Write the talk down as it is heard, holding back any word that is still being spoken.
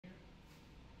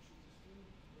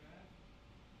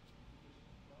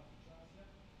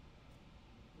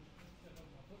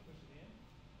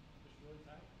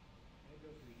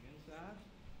side,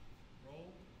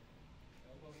 roll,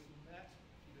 elbow to the mat,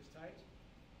 keep this tight.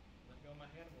 Let go of my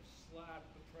hand, and we'll slide,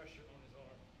 put pressure on his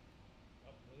arm.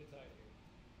 Up really tight here.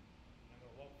 And I'm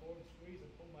going to walk forward and squeeze and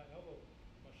pull my elbow,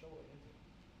 my shoulder into it.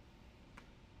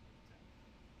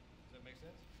 Does that make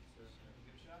sense? Sure.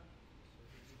 Give it a shot.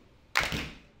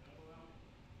 Elbow out.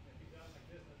 If he's out like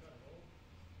this, and I try to roll,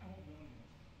 I won't go anywhere.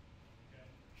 Okay?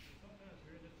 So sometimes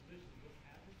we're in this position, this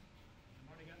happens. I've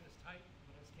already got this tight,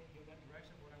 but I just can't go that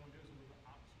direction. What I want to do is move the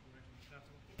opposite direction. So I'm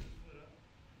going to put this foot up,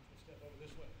 and step over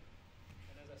this way.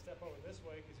 And as I step over this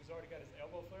way, because he's already got his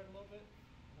elbow flared a little bit,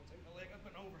 I'm going to take my leg up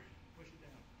and over, push it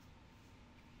down.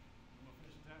 I'm going to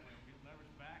finish it that way. I'm going to get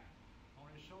leverage back on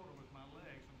his shoulder with my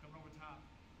legs. I'm coming over top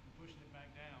and pushing it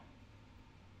back down.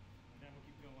 And then we'll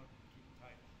keep going, keep it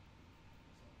tight.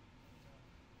 So,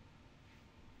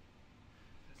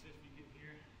 that's it. If you get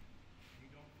here, you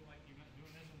don't feel like you're not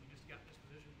doing this, and you just got this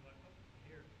position, you're like, oh,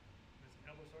 here, this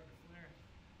elbow starting to flare.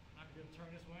 I'm going to turn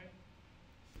this way,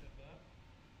 step up.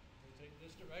 Rotate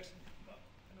this direction, up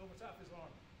and over top his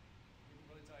arm. Get it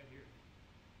really tight here.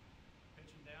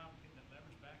 Pinching down, getting that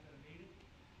leverage back that I needed.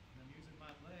 And I'm using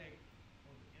my leg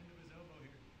over the end of his elbow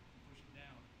here and push it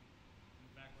down and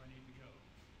back where I need to go.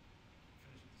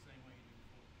 Finish it the same way you did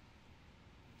before.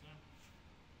 One time.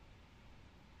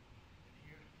 And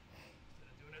here,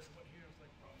 instead of doing this one here, it's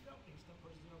like, oh, no, he still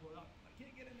pushes his elbow up. I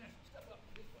can't get in there. Step up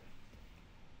this way.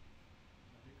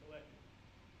 Now be collected.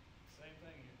 Same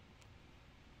thing here.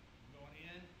 Going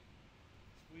in,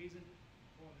 squeezing,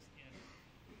 pulling this in at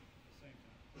the same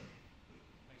time.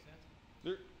 Make sense?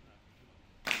 Sure.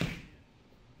 Okay.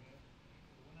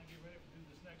 When I get ready to do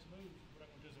this next move, what I'm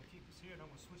going to do is I'll keep this here, and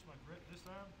I'm going to switch my grip this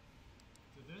arm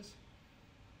to this,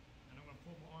 and I'm going to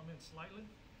pull my arm in slightly.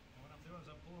 And what I'm doing is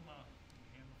I'm pulling my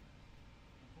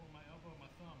elbow and my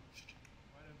thumb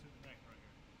right into the neck right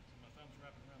here. So my thumb's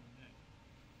wrapping around the neck.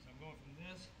 So I'm going from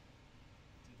this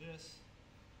to this,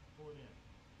 pull it in.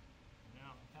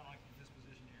 Now, I'm kind of like in this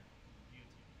position here, guillotine.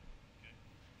 Okay.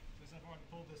 Since I've already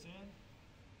pulled this in,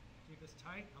 keep this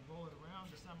tight. I'll roll it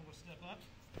around. This time I'm going to step up.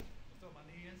 I'll throw my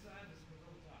knee inside. This is going to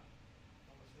go top.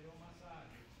 I'm going to stay on my side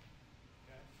here.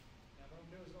 Okay. Now, what I'm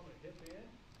going to do is I'm going to dip in,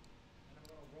 and I'm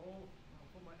going to roll. I'm going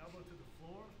to put my elbow to the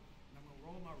floor, and I'm going to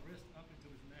roll my wrist up into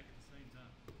his neck at the same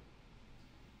time.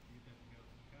 Get that to go.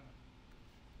 Kind of.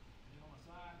 And on my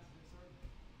side, it's insert.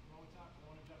 Roll the top. I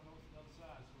want to jump over to the other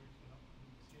side, so we're just going to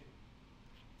move the skate.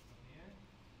 In,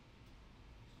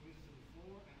 squeeze it to the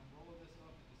floor, and I'm rolling this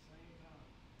up at the same time.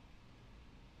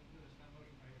 I'm doing this kind of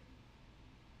motion right here.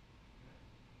 Okay?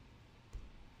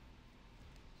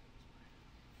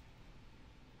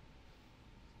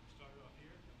 So we start off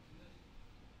here, do this,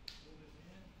 pull this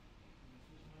in, and then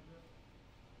switch my grip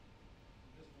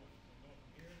at this point. So I'm going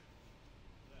from here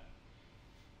to that.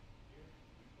 Here,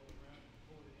 we pull it around and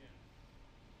pull it in.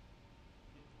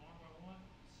 Get the arm where I want,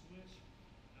 switch.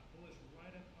 I pull this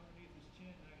right up underneath his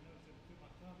chin, and I can notice that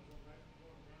my thumb is going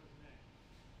around his neck.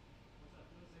 Once I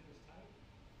feel this thing is tight,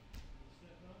 I'm going to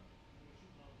step up. I'm going to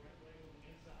shoot my right leg over the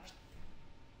inside.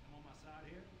 I'm on my side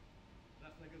here.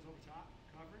 Left leg goes over top,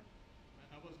 covering. My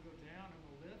elbows go down. I'm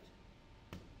going to lift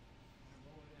and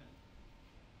roll it in.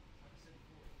 Like I said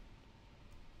before.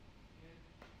 In,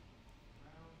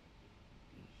 around,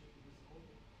 shifting this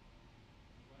over.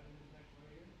 Right in his neck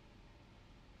right here.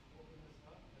 Open this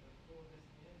up and then pull this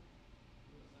in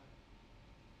to the side.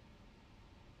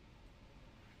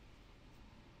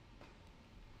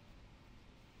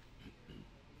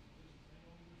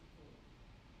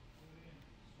 Pull it in,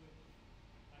 switch,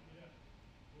 back it up,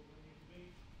 pull where it needs to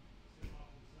be, sit off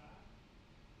to the side.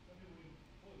 Some people we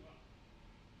pull it up.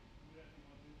 Do that if you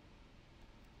want to. You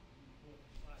can pull it,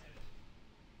 slide it.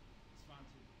 It's fine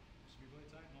too. It should be really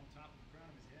tight and on top of the crown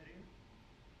of his head here.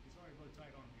 It's already really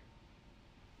tight on him.